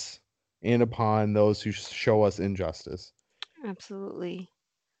us and upon those who show us injustice. Absolutely.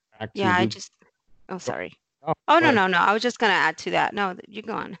 Back to Yeah, Luke. sorry. Oh, Oh, go no. ahead. I was just going to add to that. No, you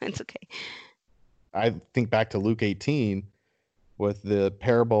go on. It's okay. I think back to Luke 18 with the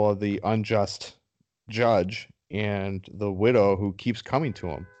parable of the unjust judge and the widow who keeps coming to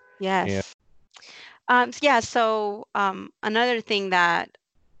him. Yes. So another thing that,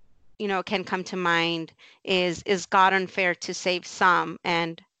 can come to mind is God unfair to save some?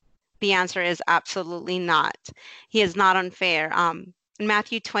 And the answer is absolutely not. He is not unfair. In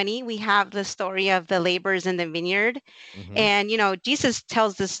Matthew 20, we have the story of the laborers in the vineyard. Mhm. And, Jesus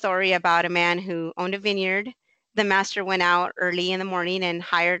tells this story about a man who owned a vineyard. The master went out early in the morning and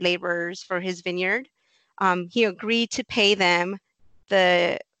hired laborers for his vineyard. He agreed to pay them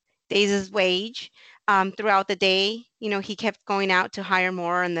the day's wage throughout the day. He kept going out to hire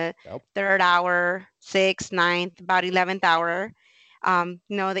more in the third hour, sixth, ninth, about 11th hour.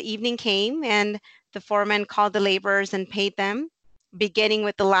 The evening came, and the foreman called the laborers and paid them, beginning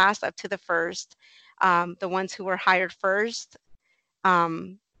with the last up to the first. The ones who were hired first,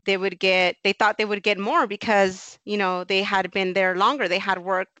 they thought they would get more because, they had been there longer. They had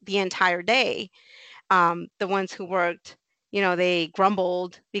worked the entire day. The ones who worked, they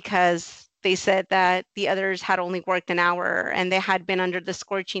grumbled because they said that the others had only worked an hour and they had been under the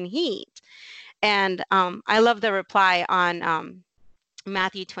scorching heat. And I love the reply on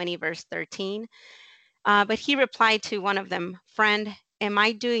Matthew 20, verse 13. But he replied to one of them, friend, am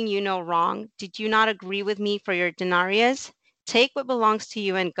I doing you no wrong? Did you not agree with me for your denarius? Take what belongs to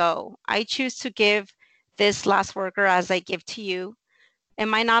you and go. I choose to give this last worker as I give to you.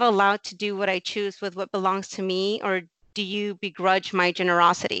 Am I not allowed to do what I choose with what belongs to me, or do you begrudge my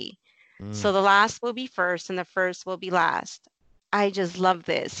generosity? So the last will be first and the first will be last. I just love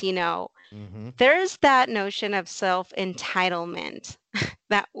this. There's that notion of self-entitlement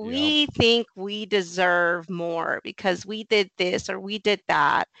that we think we deserve more because we did this or we did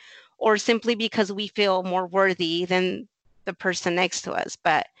that, or simply because we feel more worthy than the person next to us.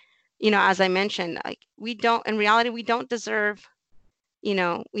 But, as I mentioned, like in reality, we don't deserve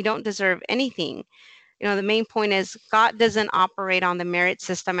anything. The main point is God doesn't operate on the merit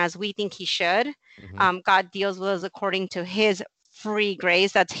system as we think he should. God deals with us according to his free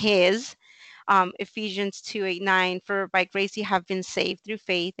grace. That's his. Ephesians 2:8-9, for by grace you have been saved through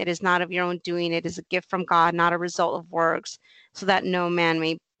faith. It is not of your own doing. It is a gift from God, not a result of works, so that no man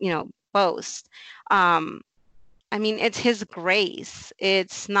may, boast. It's his grace.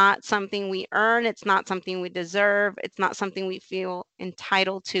 It's not something we earn. It's not something we deserve. It's not something we feel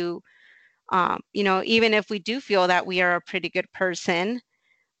entitled to. Even if we do feel that we are a pretty good person,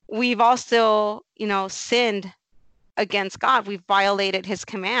 we've also, sinned against God. We've violated his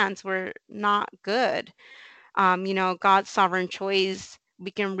commands. We're not good. God's sovereign choice,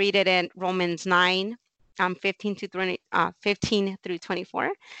 we can read it in Romans 9, 15 through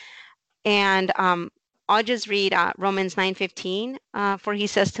 24. And I'll just read Romans 9:15. For he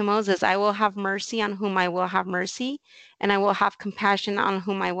says to Moses, I will have mercy on whom I will have mercy, and I will have compassion on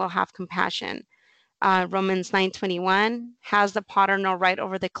whom I will have compassion. Romans 9:21, has the potter no right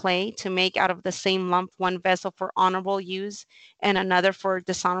over the clay to make out of the same lump one vessel for honorable use and another for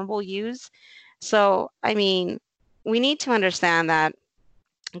dishonorable use? So, we need to understand that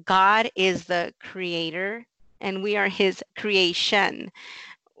God is the creator and we are his creation.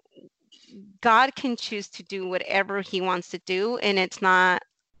 God can choose to do whatever he wants to do, and it's not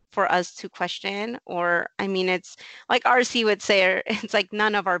for us to question. Or, I mean, it's like RC would say, it's like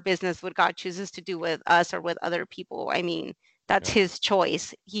none of our business what God chooses to do with us or with other people. I mean, that's Yeah. his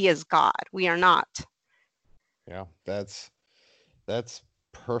choice. He is God. We are not. Yeah, that's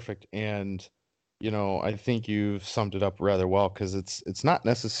perfect. And I think you've summed it up rather well, because it's not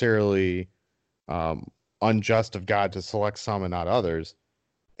necessarily um, unjust of God to select some and not others.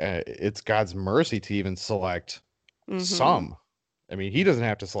 It's God's mercy to even select Mm-hmm. some. I mean, he doesn't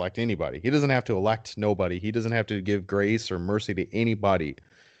have to select anybody. He doesn't have to elect nobody. He doesn't have to give grace or mercy to anybody.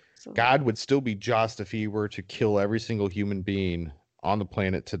 God would still be just if he were to kill every single human being on the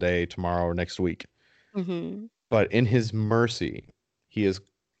planet today, tomorrow, or next week. Mm-hmm. But in his mercy, he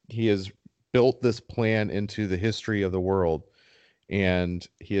has built this plan into the history of the world, and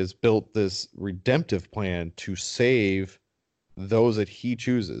he has built this redemptive plan to save those that he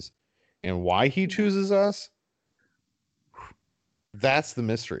chooses. And why he chooses us, that's the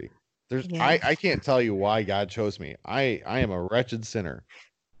mystery. Yes, I can't tell you why God chose me. I am a wretched sinner,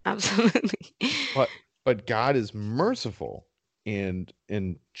 absolutely. but God is merciful in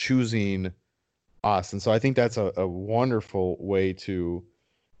choosing us. And so I think that's a wonderful way to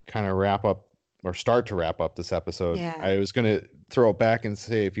kind of wrap up, or start to wrap up, this episode. Yeah. I was going to throw it back and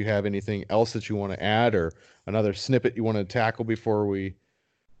say, if you have anything else that you want to add, or another snippet you want to tackle before we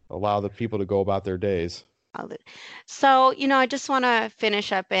allow the people to go about their days. So, I just want to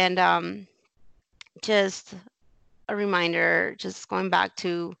finish up and just a reminder, just going back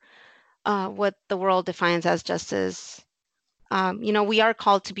to what the world defines as justice. We are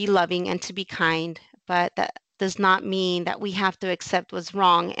called to be loving and to be kind, but that does not mean that we have to accept what's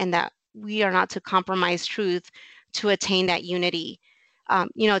wrong, and that we are not to compromise truth to attain that unity.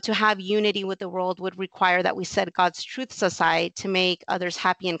 To have unity with the world would require that we set God's truths aside to make others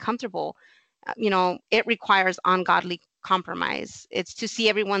happy and comfortable. It requires ungodly compromise. It's to see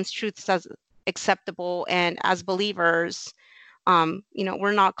everyone's truths as acceptable, and as believers,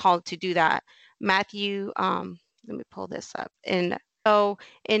 we're not called to do that. Matthew, let me pull this up. And so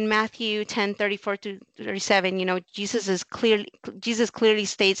in Matthew 10:34 to 37, Jesus clearly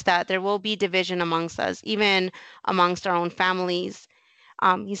states that there will be division amongst us, even amongst our own families.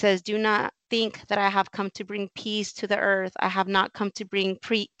 He says, "Do not think that I have come to bring peace to the earth. I have not come to bring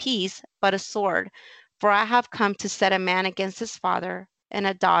peace, but a sword. For I have come to set a man against his father, and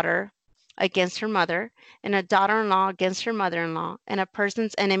a daughter against her mother, and a daughter-in-law against her mother-in-law, and a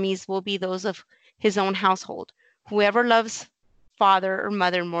person's enemies will be those of his own household. Whoever loves father or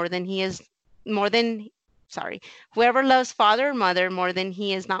mother whoever loves father or mother more than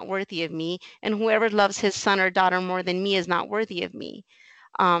he is not worthy of me, and whoever loves his son or daughter more than me is not worthy of me."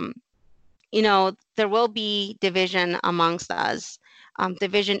 Um, there will be division amongst us.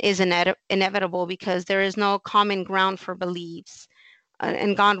 Division is inevitable because there is no common ground for beliefs.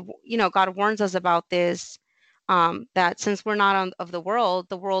 And God warns us about this, that since we're not of the world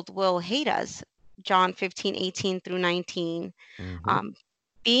will hate us. John 15:18 through 19. Mm-hmm.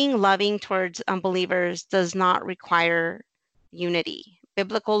 Being loving towards unbelievers does not require unity.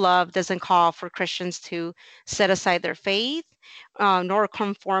 Biblical love doesn't call for Christians to set aside their faith, nor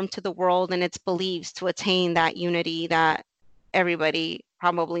conform to the world and its beliefs to attain that unity that everybody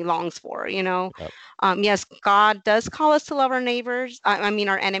probably longs for. Yep. Yes, God does call us to love our neighbors,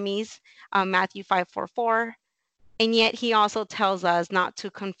 our enemies, Matthew 5:4, and yet he also tells us not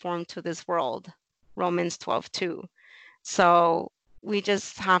to conform to this world, Romans 12:2. So we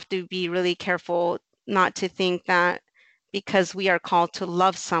just have to be really careful not to think that because we are called to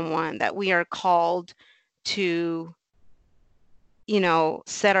love someone, that we are called to,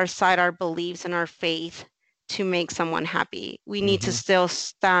 set aside our beliefs and our faith to make someone happy. We need to still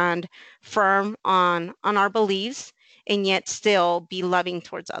stand firm on our beliefs, and yet still be loving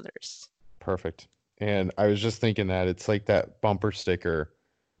towards others. Perfect. And I was just thinking that it's like that bumper sticker.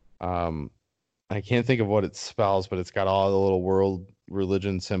 I can't think of what it spells, but it's got all the little world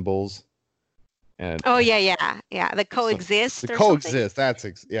religion symbols. And oh yeah. The coexist. The or coexist.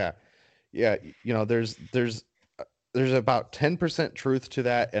 Something? Yeah. There's about 10% truth to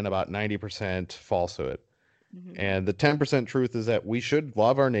that, and about 90% falsehood. Mm-hmm. And the 10% truth is that we should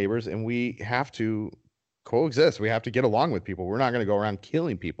love our neighbors, and we have to coexist. We have to get along with people. We're not going to go around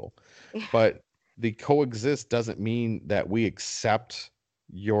killing people. Yeah. But the coexist doesn't mean that we accept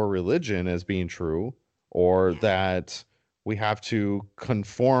your religion as being true, or that we have to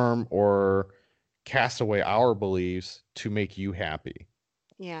conform or cast away our beliefs to make you happy.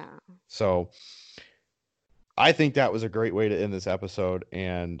 Yeah. So I think that was a great way to end this episode.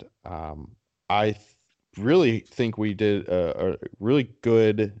 And I really think we did a really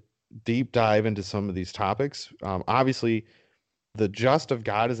good deep dive into some of these topics. Obviously, the just of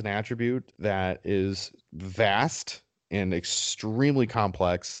God is an attribute that is vast and extremely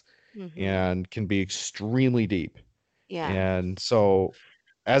complex Mm-hmm. and can be extremely deep. Yeah. And so,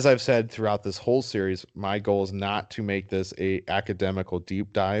 as I've said throughout this whole series, my goal is not to make this a academical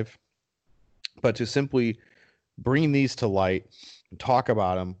deep dive, but to simply bring these to light and talk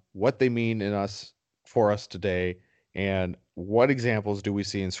about them, what they mean in us for us today, and what examples do we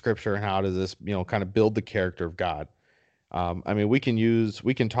see in Scripture, and how does this, kind of build the character of God. I mean, we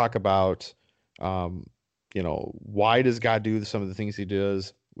can talk about, um, why does God do some of the things he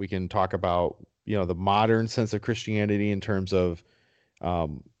does? We can talk about, the modern sense of Christianity in terms of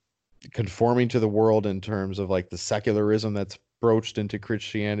um, conforming to the world, in terms of like the secularism that's broached into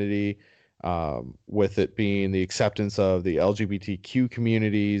Christianity, with it being the acceptance of the LGBTQ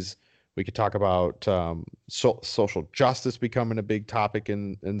communities. We could talk about social justice becoming a big topic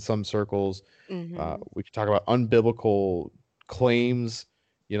in some circles. Mm-hmm. We could talk about unbiblical claims,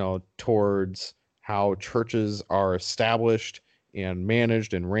 towards how churches are established and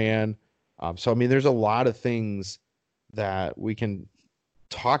managed and ran. So, I mean, there's a lot of things that we can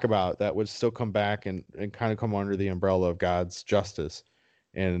talk about that would still come back and kind of come under the umbrella of God's justice,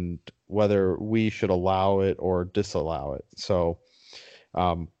 and whether we should allow it or disallow it. So,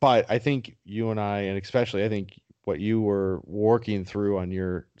 but I think you and I, and especially I think what you were working through on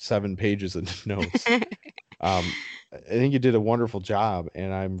your 7 pages of notes, I think you did a wonderful job,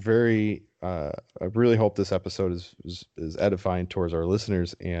 and I really hope this episode is edifying towards our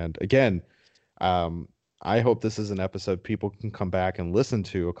listeners. And again, um, I hope this is an episode people can come back and listen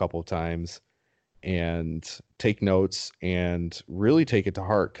to a couple of times and take notes and really take it to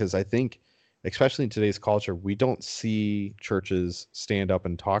heart. Because I think, especially in today's culture, we don't see churches stand up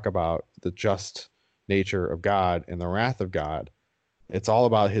and talk about the just nature of God and the wrath of God. It's all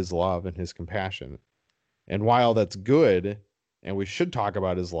about his love and his compassion. And while that's good, and we should talk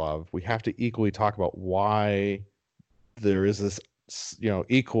about his love, we have to equally talk about why there is this,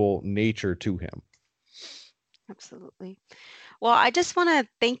 equal nature to him. Absolutely. Well, I just want to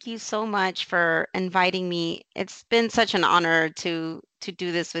thank you so much for inviting me. It's been such an honor to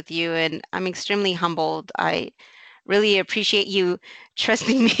do this with you, and I'm extremely humbled. I really appreciate you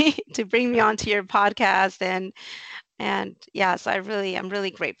trusting me to bring me onto your podcast, and yes, I'm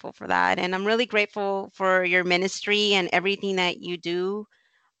really grateful for that. And I'm really grateful for your ministry and everything that you do.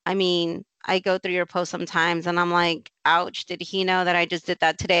 I mean, I go through your post sometimes and I'm like, ouch, did he know that I just did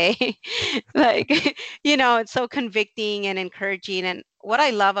that today? Like, it's so convicting and encouraging. And what I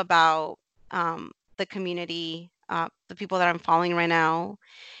love about the community, the people that I'm following right now,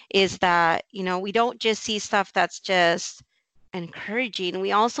 is that, we don't just see stuff that's just encouraging.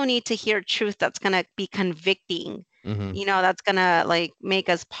 We also need to hear truth that's going to be convicting, Mm-hmm. that's going to like make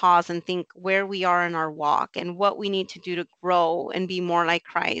us pause and think where we are in our walk and what we need to do to grow and be more like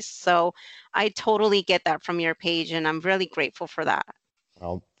Christ. So I totally get that from your page, and I'm really grateful for that.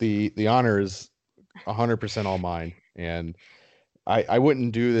 Well, the honor is 100% all mine, and I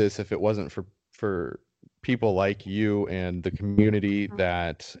wouldn't do this if it wasn't for people like you and the community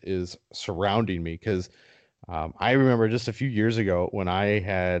that is surrounding me. Because I remember just a few years ago when I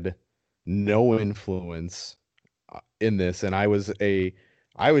had no influence in this, and I was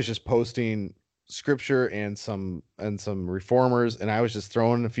just posting scripture and some reformers, and I was just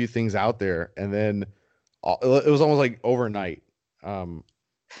throwing a few things out there, and then it was almost like overnight. Um,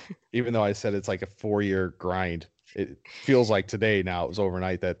 Even though I said it's like a 4-year grind, it feels like today now it was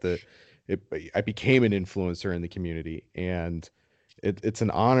overnight that I became an influencer in the community, and it's an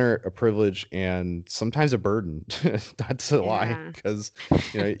honor, a privilege, and sometimes a burden, not to lie, Yeah, because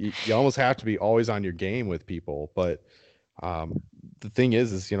you almost have to be always on your game with people. But um, the thing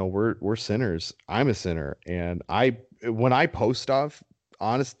is we're sinners. I'm a sinner, and when I post stuff,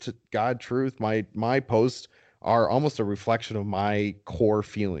 honest to God truth, my posts are almost a reflection of my core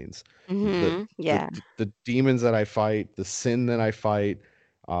feelings, the the yeah, the demons that I fight, the sin that I fight.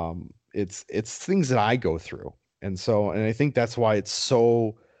 It's things that I go through, and I think that's why it's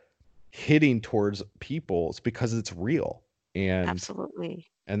so hitting towards people. It's because it's real, and absolutely.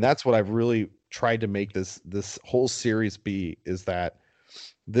 and that's what I've really tried to make this whole series be, is that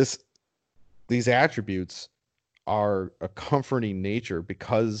this these attributes are a comforting nature,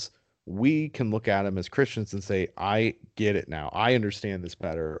 because we can look at them as Christians and say, I get it now. I understand this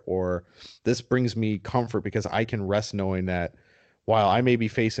better. Or this brings me comfort because I can rest knowing that while I may be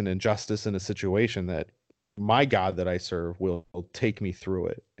facing injustice in a situation, that my God that I serve will take me through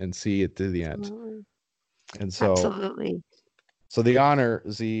it and see it to the end. Absolutely. And Absolutely. so the honor,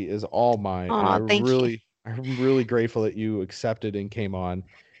 Z, is all mine. And Oh, thank you. I'm really grateful that you accepted and came on.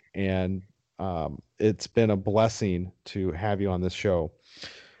 And It's been a blessing to have you on this show.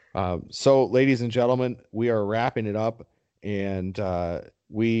 So, ladies and gentlemen, we are wrapping it up, and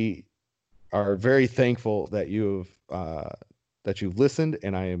we are very thankful that you've listened.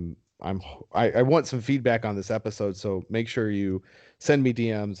 And I want some feedback on this episode, so make sure you send me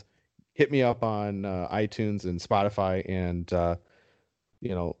DMs, hit me up on iTunes and Spotify, and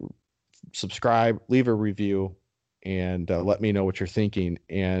subscribe, leave a review, and let me know what you're thinking.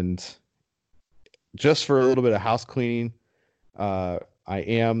 And just for a little bit of house cleaning, I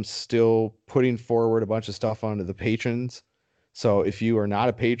am still putting forward a bunch of stuff onto the patrons. So if you are not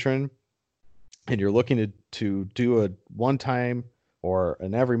a patron and you're looking to do a one-time or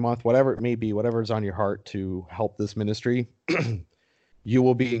an every month, whatever it may be, whatever is on your heart to help this ministry, you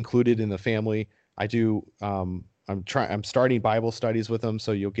will be included in the family. I do. I'm starting Bible studies with them,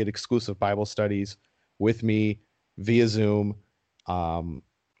 so you'll get exclusive Bible studies with me via Zoom.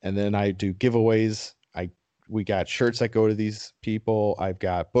 And then I do giveaways. We got shirts that go to these people. I've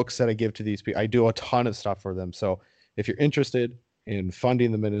got books that I give to these people. I do a ton of stuff for them. So if you're interested in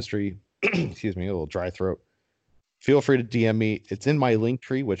funding the ministry, excuse me, a little dry throat, feel free to DM me. It's in my link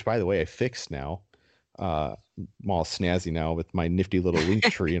tree, which, by the way, I fixed now. I'm all snazzy now with my nifty little link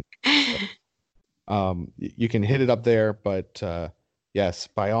tree. You can hit it up there, but yes,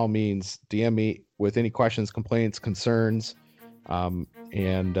 by all means, DM me with any questions, complaints, concerns.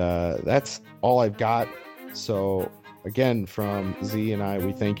 And that's all I've got. So again, from Z and I,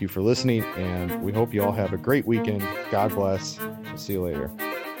 we thank you for listening, and we hope you all have a great weekend. God bless. We'll see you later.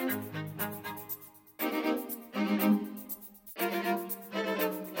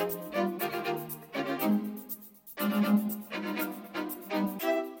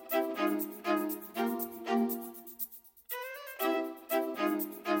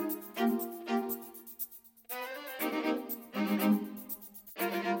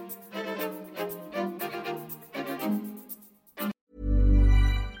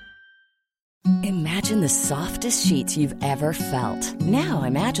 Imagine the softest sheets you've ever felt. Now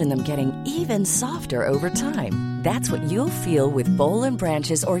imagine them getting even softer over time. That's what you'll feel with Boll &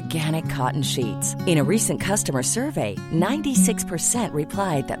 Branch's organic cotton sheets. In a recent customer survey, 96%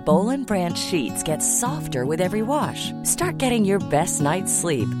 replied that Boll & Branch sheets get softer with every wash. Start getting your best night's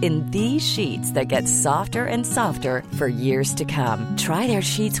sleep in these sheets that get softer and softer for years to come. Try their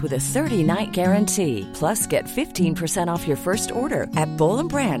sheets with a 30-night guarantee. Plus, get 15% off your first order at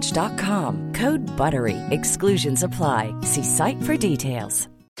bollandbranch.com. Code BUTTERY. Exclusions apply. See site for details.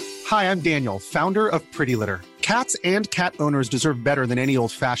 Hi, I'm Daniel, founder of Pretty Litter. Cats and cat owners deserve better than any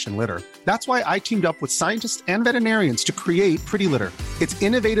old-fashioned litter. That's why I teamed up with scientists and veterinarians to create Pretty Litter. Its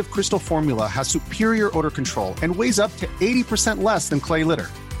innovative crystal formula has superior odor control and weighs up to 80% less than clay litter.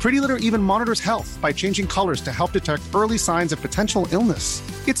 Pretty Litter even monitors health by changing colors to help detect early signs of potential illness.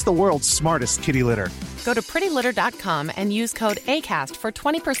 It's the world's smartest kitty litter. Go to prettylitter.com and use code ACAST for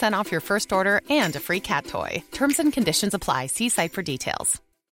 20% off your first order and a free cat toy. Terms and conditions apply. See site for details.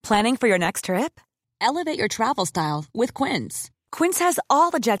 Planning for your next trip? Elevate your travel style with Quince. Quince has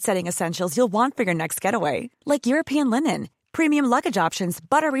all the jet-setting essentials you'll want for your next getaway, like European linen, premium luggage options,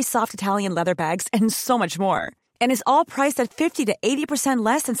 buttery soft Italian leather bags, and so much more. And is all priced at 50 to 80%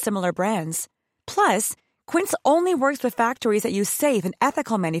 less than similar brands. Plus, Quince only works with factories that use safe and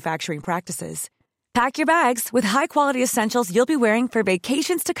ethical manufacturing practices. Pack your bags with high-quality essentials you'll be wearing for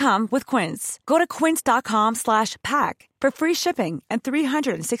vacations to come with Quince. Go to quince.com/pack for free shipping and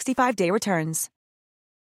 365-day returns.